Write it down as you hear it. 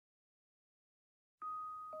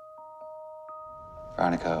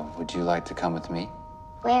Veronica, would you like to come with me?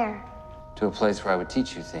 Where? To a place where I would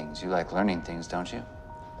teach you things. You like learning things, don't you?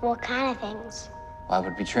 What kind of things? Well, I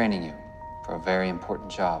would be training you for a very important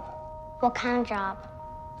job. What kind of job?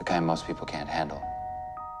 The kind most people can't handle.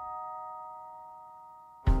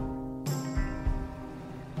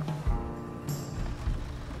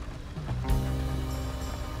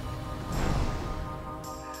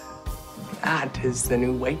 That is the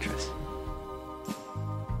new waitress.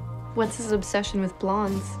 What's his obsession with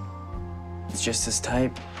blondes? It's just his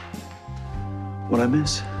type. What'd I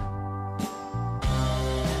miss?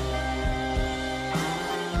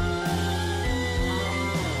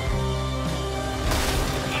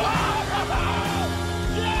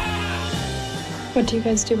 What do you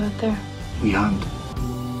guys do out there? We hunt.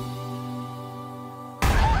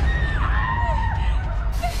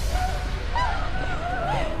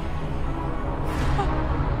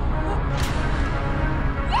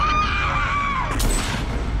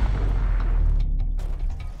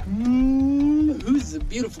 Who's the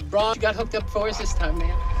beautiful broad you got hooked up for us this time,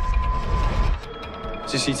 man?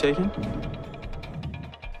 Is this he taken?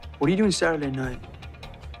 What are you doing Saturday night?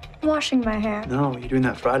 Washing my hair. No, you're doing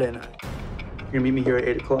that Friday night. You're gonna meet me here at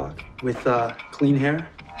 8 o'clock with clean hair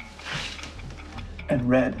and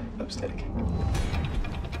red lipstick.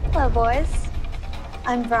 Hello, boys.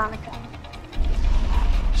 I'm Veronica.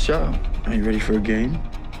 So, are you ready for a game?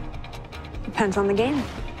 Depends on the game.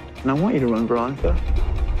 And I want you to run, Veronica.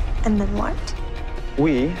 And then what?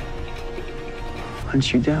 We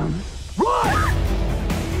hunt you down. Run!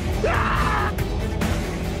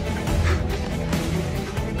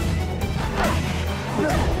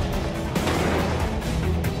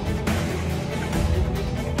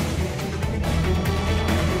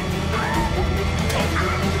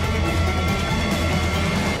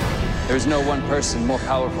 There's no one person more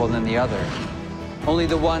powerful than the other. Only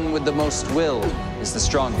the one with the most will is the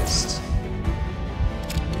strongest.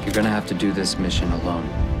 You're gonna have to do this mission alone.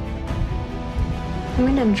 I'm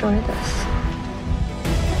gonna enjoy this.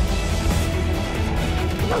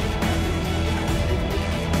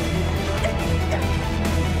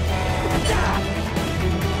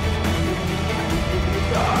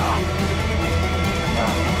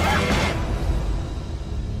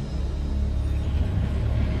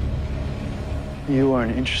 You are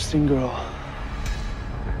an interesting girl.